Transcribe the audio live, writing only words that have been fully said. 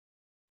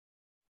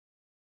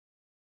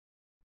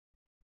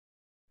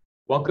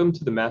Welcome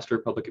to the Master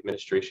of Public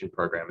Administration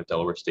program at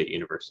Delaware State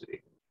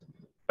University.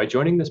 By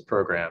joining this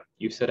program,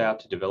 you set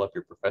out to develop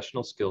your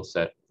professional skill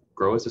set,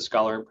 grow as a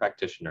scholar and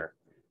practitioner,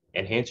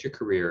 enhance your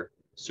career,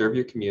 serve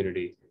your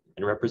community,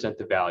 and represent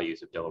the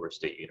values of Delaware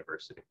State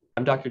University.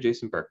 I'm Dr.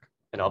 Jason Burke,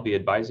 and I'll be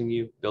advising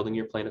you, building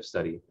your plan of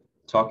study,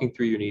 talking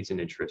through your needs and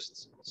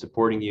interests,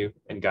 supporting you,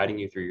 and guiding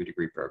you through your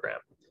degree program.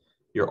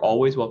 You're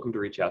always welcome to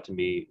reach out to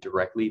me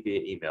directly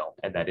via email,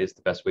 and that is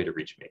the best way to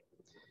reach me.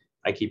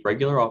 I keep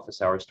regular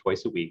office hours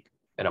twice a week,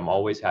 and I'm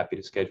always happy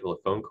to schedule a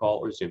phone call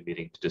or Zoom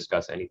meeting to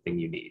discuss anything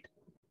you need.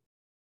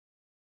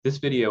 This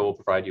video will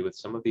provide you with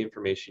some of the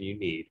information you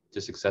need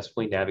to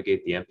successfully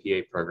navigate the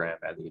MPA program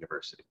at the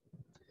university.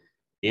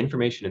 The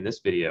information in this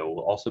video will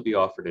also be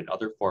offered in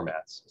other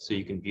formats, so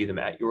you can view them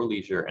at your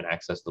leisure and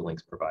access the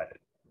links provided.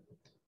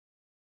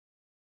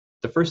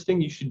 The first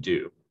thing you should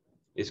do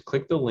is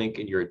click the link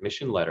in your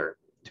admission letter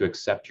to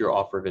accept your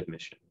offer of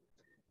admission.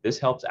 This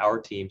helps our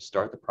team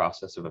start the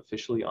process of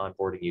officially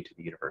onboarding you to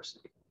the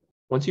university.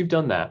 Once you've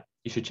done that,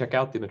 you should check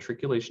out the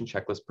matriculation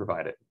checklist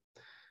provided.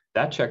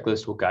 That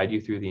checklist will guide you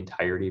through the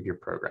entirety of your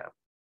program.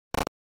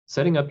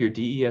 Setting up your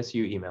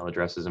DESU email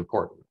address is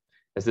important,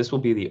 as this will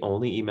be the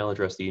only email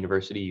address the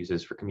university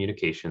uses for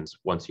communications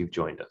once you've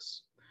joined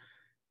us.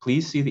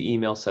 Please see the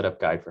email setup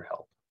guide for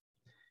help.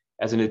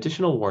 As an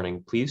additional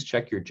warning, please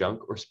check your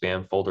junk or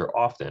spam folder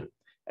often,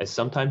 as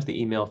sometimes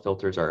the email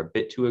filters are a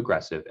bit too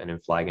aggressive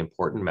and flag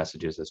important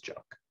messages as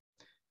junk.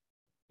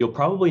 You'll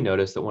probably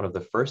notice that one of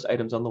the first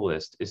items on the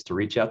list is to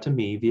reach out to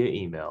me via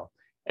email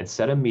and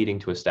set a meeting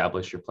to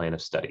establish your plan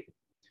of study.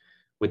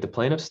 With the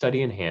plan of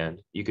study in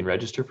hand, you can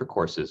register for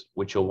courses,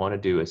 which you'll want to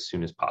do as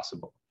soon as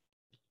possible.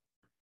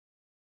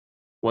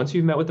 Once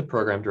you've met with the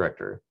program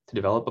director to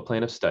develop a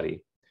plan of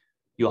study,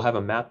 you'll have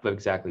a map of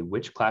exactly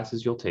which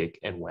classes you'll take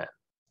and when.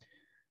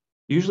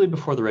 Usually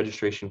before the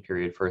registration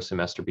period for a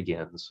semester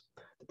begins,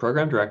 the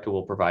program director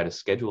will provide a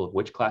schedule of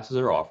which classes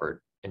are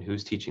offered and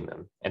who's teaching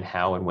them and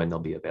how and when they'll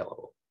be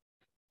available.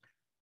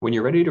 When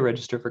you're ready to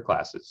register for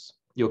classes,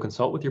 you'll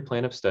consult with your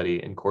plan of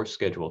study and course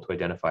schedule to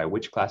identify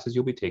which classes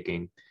you'll be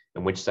taking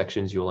and which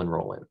sections you'll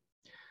enroll in.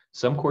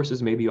 Some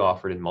courses may be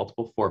offered in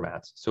multiple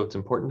formats, so it's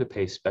important to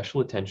pay special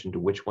attention to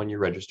which one you're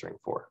registering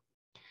for.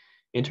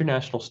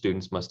 International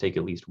students must take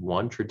at least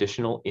one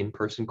traditional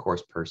in-person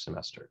course per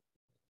semester.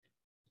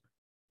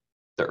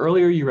 The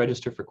earlier you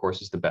register for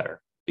courses, the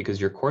better,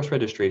 because your course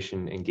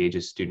registration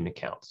engages student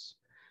accounts.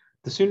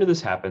 The sooner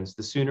this happens,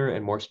 the sooner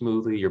and more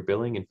smoothly your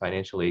billing and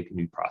financial aid can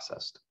be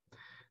processed.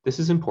 This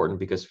is important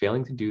because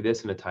failing to do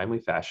this in a timely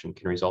fashion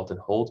can result in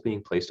holds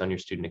being placed on your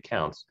student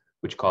accounts,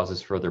 which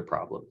causes further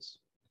problems.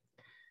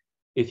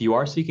 If you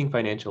are seeking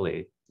financial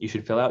aid, you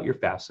should fill out your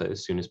FAFSA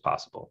as soon as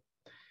possible.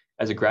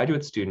 As a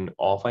graduate student,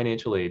 all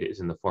financial aid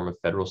is in the form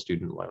of federal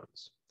student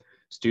loans.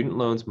 Student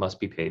loans must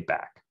be paid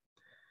back.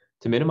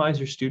 To minimize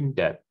your student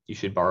debt, you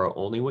should borrow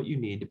only what you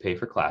need to pay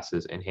for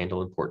classes and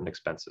handle important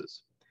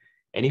expenses.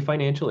 Any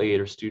financial aid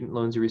or student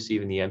loans you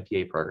receive in the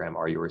MPA program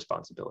are your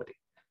responsibility.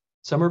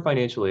 Summer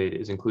financial aid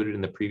is included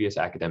in the previous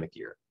academic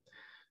year.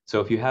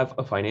 So if you have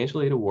a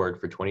financial aid award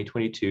for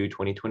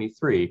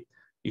 2022-2023,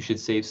 you should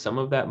save some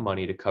of that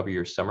money to cover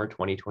your summer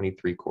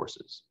 2023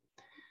 courses.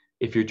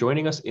 If you're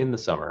joining us in the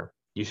summer,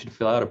 you should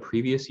fill out a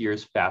previous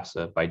year's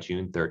FAFSA by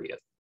June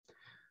 30th.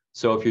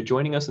 So if you're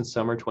joining us in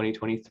summer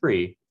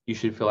 2023, you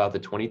should fill out the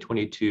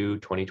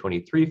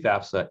 2022-2023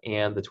 FAFSA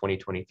and the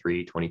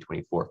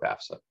 2023-2024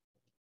 FAFSA.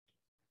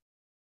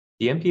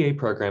 The MPA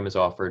program is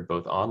offered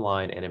both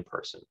online and in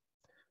person.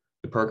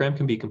 The program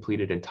can be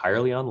completed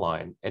entirely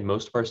online, and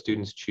most of our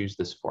students choose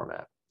this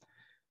format.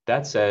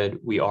 That said,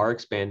 we are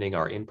expanding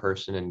our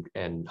in-person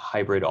and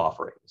hybrid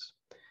offerings.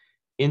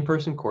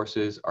 In-person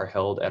courses are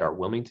held at our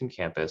Wilmington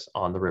campus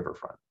on the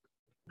riverfront.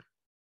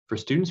 For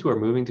students who are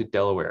moving to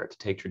Delaware to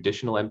take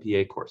traditional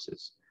MPA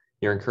courses,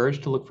 you're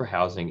encouraged to look for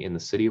housing in the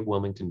city of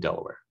Wilmington,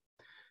 Delaware.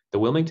 The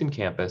Wilmington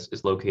campus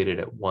is located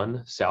at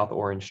 1 South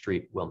Orange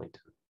Street, Wilmington.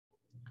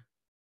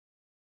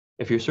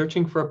 If you're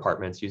searching for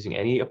apartments using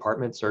any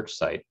apartment search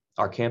site,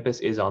 our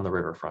campus is on the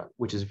riverfront,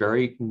 which is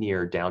very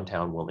near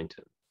downtown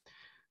Wilmington.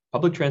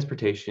 Public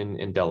transportation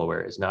in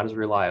Delaware is not as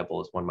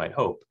reliable as one might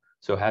hope,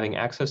 so having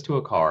access to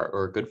a car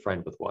or a good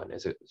friend with one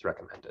is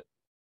recommended.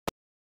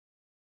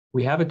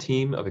 We have a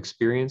team of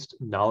experienced,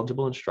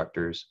 knowledgeable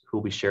instructors who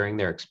will be sharing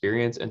their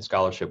experience and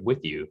scholarship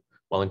with you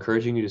while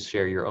encouraging you to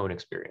share your own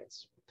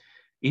experience.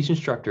 Each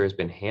instructor has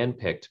been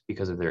handpicked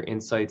because of their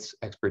insights,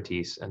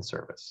 expertise, and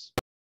service.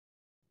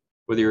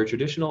 Whether you're a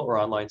traditional or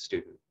online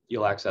student,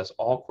 you'll access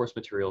all course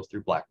materials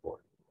through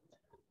Blackboard.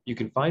 You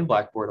can find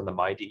Blackboard on the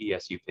My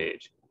DESU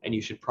page, and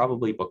you should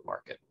probably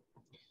bookmark it.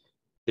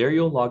 There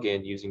you'll log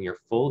in using your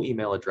full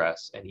email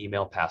address and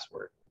email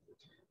password.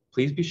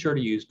 Please be sure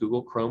to use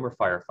Google Chrome or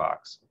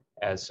Firefox,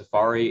 as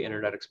Safari,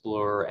 Internet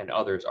Explorer, and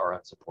others are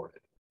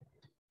unsupported.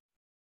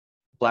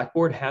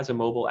 Blackboard has a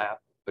mobile app,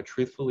 but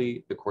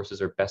truthfully, the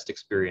courses are best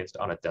experienced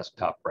on a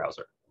desktop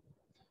browser.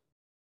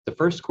 The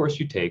first course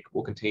you take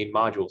will contain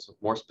modules with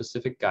more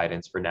specific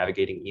guidance for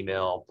navigating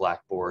email,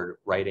 Blackboard,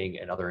 writing,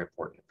 and other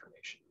important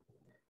information.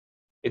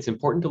 It's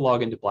important to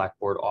log into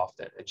Blackboard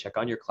often and check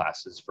on your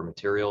classes for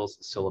materials,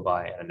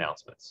 syllabi, and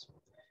announcements.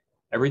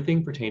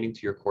 Everything pertaining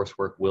to your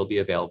coursework will be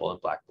available in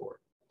Blackboard.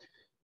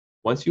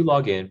 Once you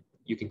log in,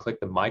 you can click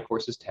the My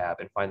Courses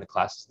tab and find the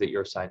classes that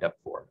you're signed up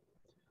for.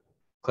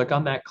 Click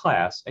on that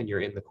class and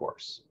you're in the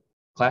course.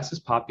 Classes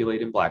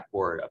populate in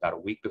Blackboard about a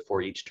week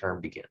before each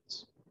term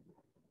begins.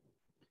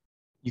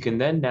 You can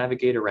then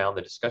navigate around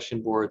the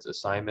discussion boards,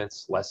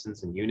 assignments,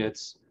 lessons and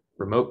units,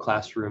 remote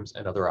classrooms,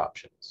 and other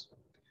options.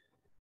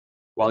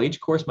 While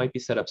each course might be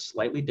set up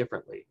slightly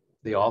differently,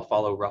 they all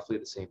follow roughly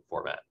the same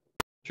format.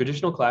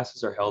 Traditional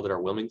classes are held at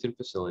our Wilmington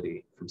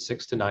facility from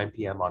 6 to 9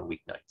 p.m. on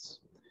weeknights.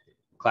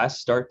 Class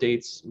start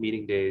dates,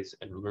 meeting days,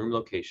 and room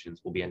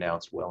locations will be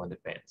announced well in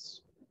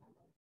advance.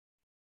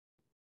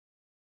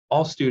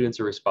 All students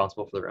are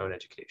responsible for their own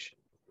education.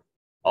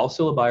 All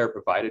syllabi are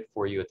provided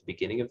for you at the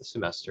beginning of the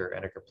semester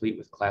and are complete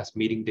with class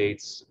meeting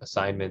dates,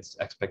 assignments,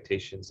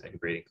 expectations, and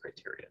grading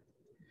criteria.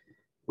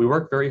 We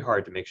work very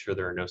hard to make sure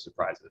there are no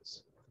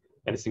surprises,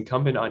 and it's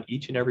incumbent on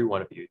each and every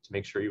one of you to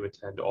make sure you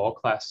attend all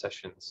class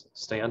sessions,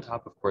 stay on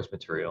top of course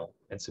material,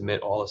 and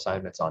submit all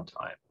assignments on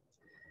time.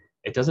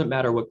 It doesn't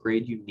matter what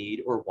grade you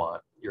need or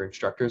want, your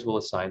instructors will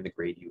assign the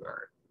grade you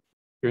earn.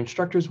 Your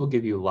instructors will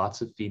give you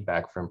lots of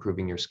feedback for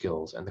improving your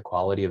skills and the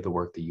quality of the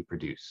work that you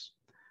produce.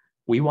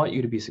 We want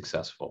you to be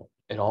successful,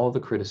 and all of the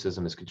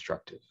criticism is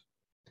constructive.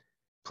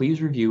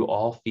 Please review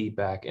all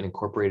feedback and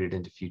incorporate it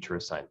into future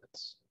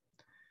assignments.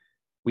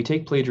 We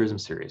take plagiarism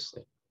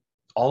seriously.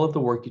 All of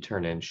the work you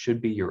turn in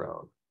should be your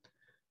own.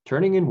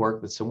 Turning in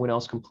work that someone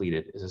else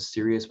completed is a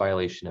serious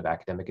violation of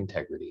academic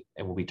integrity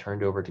and will be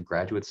turned over to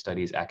Graduate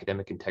Studies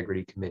Academic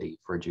Integrity Committee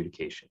for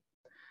adjudication.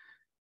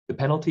 The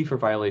penalty for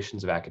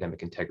violations of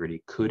academic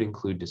integrity could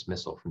include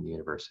dismissal from the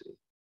university.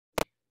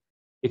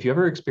 If you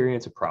ever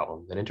experience a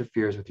problem that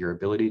interferes with your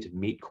ability to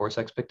meet course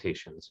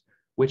expectations,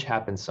 which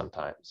happens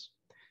sometimes,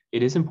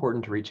 it is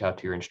important to reach out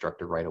to your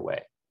instructor right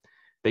away.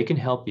 They can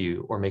help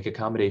you or make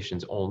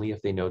accommodations only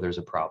if they know there's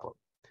a problem.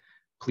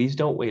 Please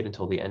don't wait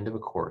until the end of a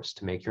course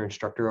to make your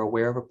instructor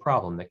aware of a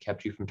problem that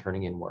kept you from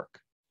turning in work.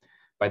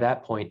 By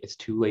that point, it's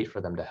too late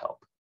for them to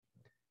help.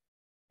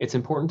 It's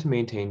important to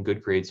maintain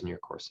good grades in your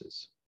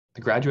courses.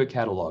 The graduate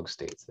catalog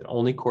states that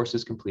only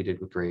courses completed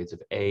with grades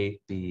of A,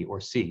 B, or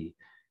C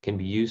can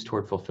be used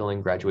toward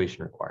fulfilling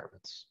graduation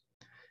requirements.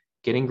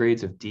 Getting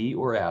grades of D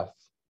or F,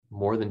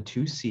 more than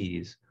 2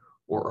 Cs,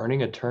 or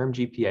earning a term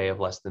GPA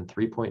of less than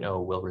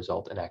 3.0 will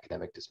result in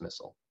academic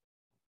dismissal.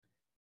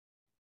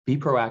 Be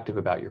proactive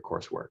about your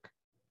coursework.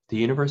 The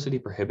university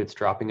prohibits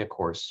dropping a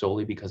course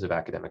solely because of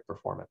academic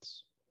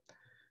performance.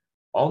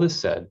 All this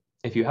said,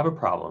 if you have a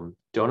problem,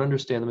 don't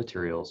understand the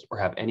materials, or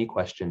have any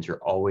questions,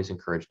 you're always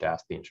encouraged to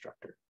ask the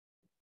instructor.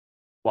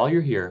 While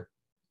you're here,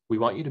 we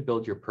want you to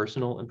build your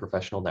personal and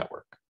professional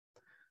network.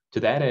 To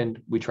that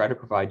end, we try to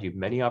provide you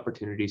many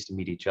opportunities to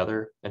meet each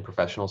other and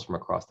professionals from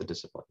across the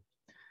discipline.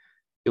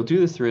 You'll do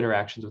this through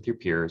interactions with your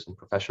peers and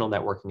professional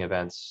networking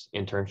events,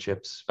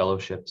 internships,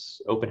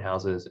 fellowships, open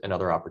houses, and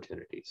other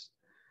opportunities.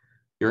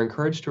 You're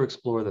encouraged to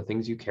explore the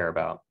things you care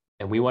about,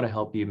 and we want to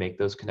help you make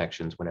those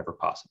connections whenever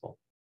possible.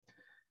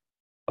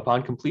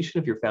 Upon completion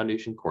of your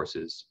foundation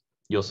courses,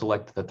 you'll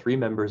select the 3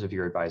 members of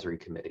your advisory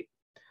committee.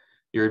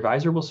 Your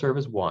advisor will serve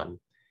as one,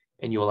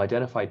 and you will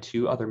identify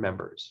 2 other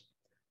members.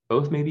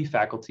 Both may be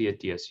faculty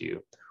at DSU,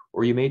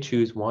 or you may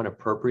choose one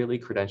appropriately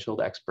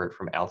credentialed expert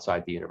from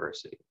outside the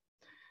university.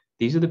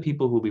 These are the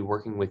people who will be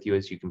working with you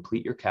as you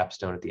complete your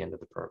capstone at the end of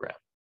the program.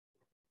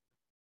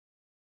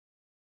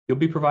 You'll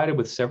be provided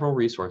with several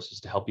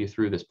resources to help you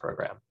through this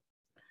program.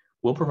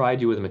 We'll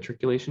provide you with a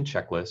matriculation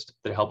checklist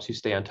that helps you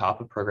stay on top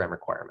of program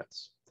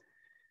requirements.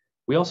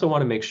 We also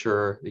want to make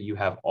sure that you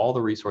have all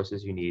the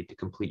resources you need to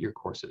complete your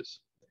courses.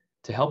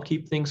 To help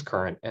keep things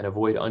current and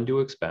avoid undue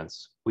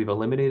expense, we've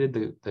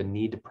eliminated the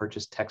need to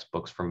purchase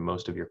textbooks from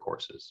most of your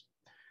courses.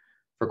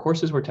 For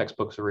courses where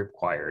textbooks are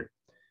required,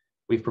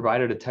 we've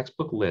provided a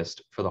textbook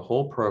list for the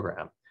whole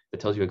program that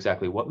tells you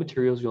exactly what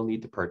materials you'll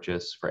need to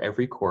purchase for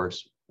every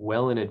course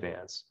well in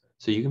advance,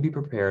 so you can be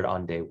prepared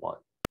on day 1.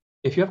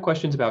 If you have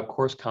questions about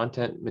course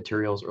content,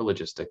 materials, or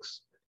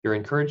logistics, you're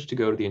encouraged to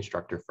go to the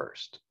instructor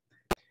first.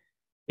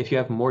 If you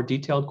have more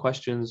detailed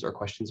questions or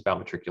questions about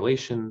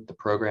matriculation, the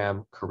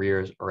program,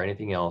 careers, or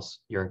anything else,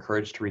 you're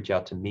encouraged to reach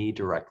out to me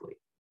directly.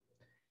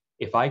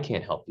 If I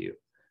can't help you,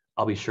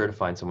 I'll be sure to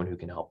find someone who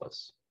can help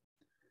us.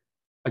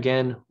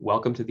 Again,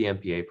 welcome to the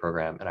MPA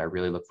program, and I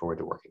really look forward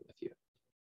to working with you.